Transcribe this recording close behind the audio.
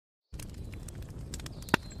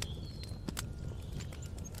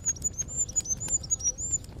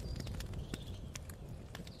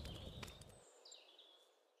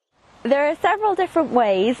There are several different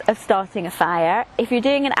ways of starting a fire. If you're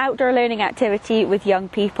doing an outdoor learning activity with young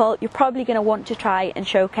people, you're probably going to want to try and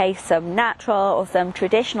showcase some natural or some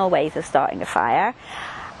traditional ways of starting a fire.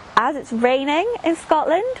 As it's raining in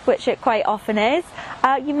Scotland, which it quite often is,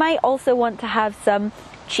 you might also want to have some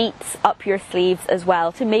cheats up your sleeves as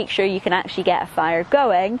well to make sure you can actually get a fire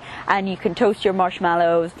going and you can toast your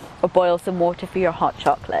marshmallows or boil some water for your hot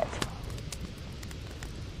chocolate.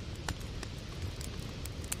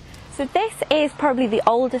 So this is probably the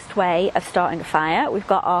oldest way of starting a fire. We've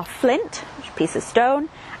got our flint, which is a piece of stone,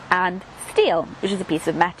 and steel, which is a piece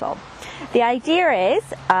of metal. The idea is,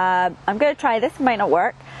 I'm going to try this, it might not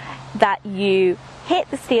work, that you hit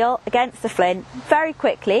the steel against the flint very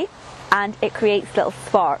quickly and it creates little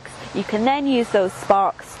sparks. You can then use those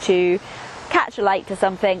sparks to catch a light to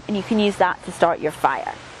something and you can use that to start your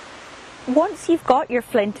fire. Once you've got your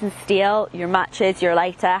flint and steel, your matches, your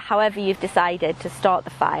lighter, however you've decided to start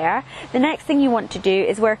the fire, the next thing you want to do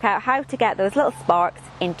is work out how to get those little sparks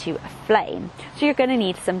into a flame. So you're going to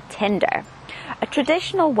need some tinder. A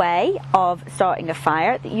traditional way of starting a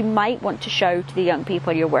fire that you might want to show to the young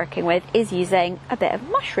people you're working with is using a bit of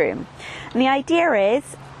mushroom. And the idea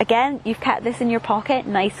is, again, you've kept this in your pocket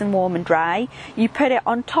nice and warm and dry. You put it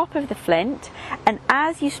on top of the flint, and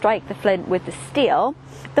as you strike the flint with the steel,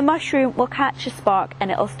 the mushroom will catch a spark and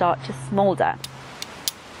it'll start to smoulder.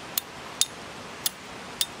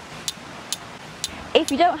 If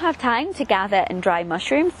you don't have time to gather and dry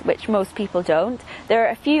mushrooms, which most people don't, there are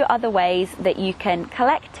a few other ways that you can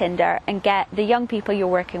collect tinder and get the young people you're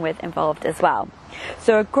working with involved as well.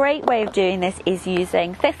 So a great way of doing this is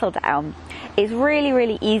using thistledown. It's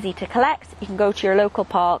really easy to collect. You can go to your local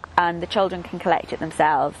park and the children can collect it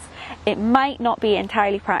themselves. It might not be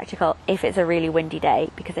entirely practical if it's a really windy day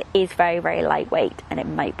because it is very lightweight and it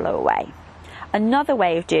might blow away. Another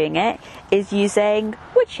way of doing it is using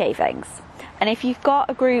wood shavings. And if you've got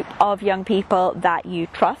a group of young people that you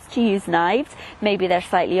trust to use knives, maybe they're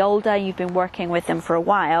slightly older, you've been working with them for a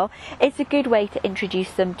while, it's a good way to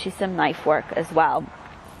introduce them to some knife work as well.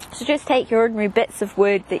 So just take your ordinary bits of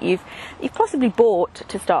wood that you've possibly bought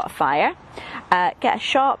to start a fire, get a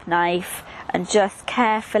sharp knife and just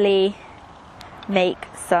carefully make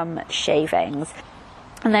some shavings.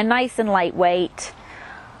 And they're nice and lightweight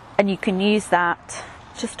and you can use that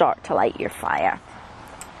to start to light your fire.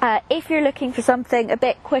 If you're looking for something a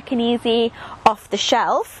bit quick and easy off the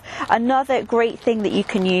shelf, another great thing that you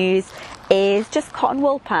can use is just cotton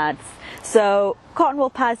wool pads. So cotton wool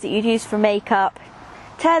pads that you'd use for makeup,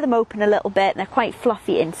 tear them open a little bit and they're quite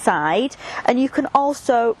fluffy inside, and you can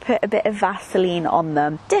also put a bit of Vaseline on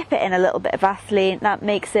them. Dip it in a little bit of Vaseline, that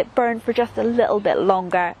makes it burn for just a little bit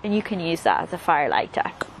longer and you can use that as a fire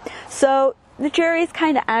lighter. So the jury's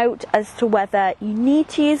kind of out as to whether you need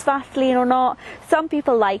to use Vaseline or not. Some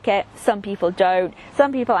people like it, some people don't.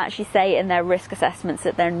 Some people actually say in their risk assessments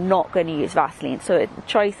that they're not going to use Vaseline, so the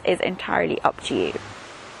choice is entirely up to you.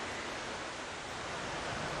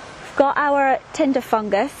 We've got our tinder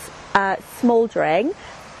fungus smouldering.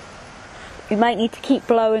 You might need to keep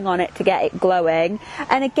blowing on it to get it glowing.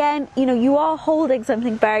 And again, you are holding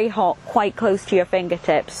something very hot quite close to your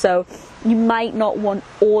fingertips, so you might not want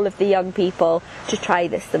all of the young people to try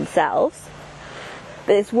this themselves.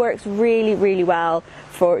 But this works really well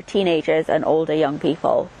for teenagers and older young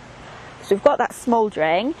people. So we've got that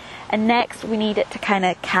smouldering, and next we need it to kind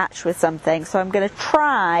of catch with something. So I'm going to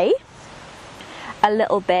try a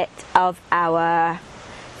little bit of our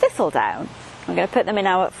thistledown. I'm going to put them in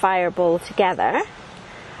our fireball together,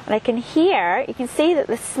 and you can see that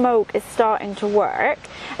the smoke is starting to work,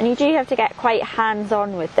 and you do have to get quite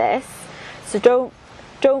hands-on with this, so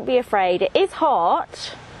don't be afraid. It is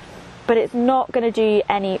hot, but it's not going to do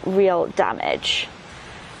any real damage.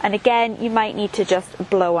 And again, you might need to just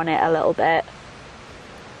blow on it a little bit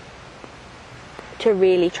to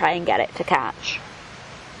really try and get it to catch.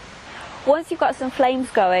 Once you've got some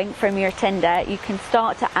flames going from your tinder, you can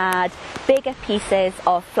start to add bigger pieces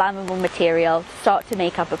of flammable material to start to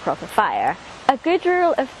make up a proper fire. A good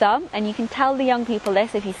rule of thumb, and you can tell the young people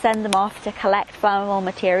this if you send them off to collect flammable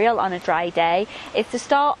material on a dry day, is to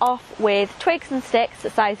start off with twigs and sticks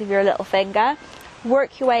the size of your little finger,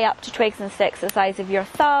 work your way up to twigs and sticks the size of your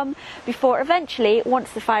thumb, before eventually,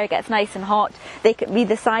 once the fire gets nice and hot, they could be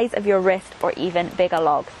the size of your wrist or even bigger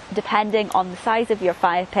logs, depending on the size of your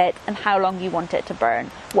fire pit and how long you want it to burn,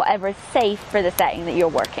 whatever is safe for the setting that you're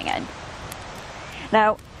working in.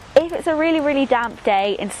 Now, if it's a really damp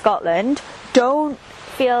day in Scotland, don't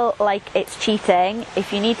feel like it's cheating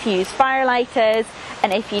if you need to use fire lighters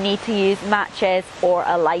and if you need to use matches or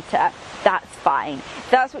a lighter. That's fine.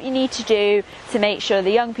 That's what you need to do to make sure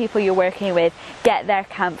the young people you're working with get their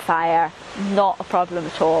campfire. Not a problem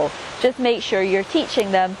at all. Just make sure you're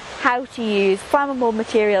teaching them how to use flammable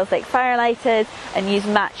materials like fire lighters and use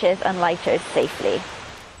matches and lighters safely.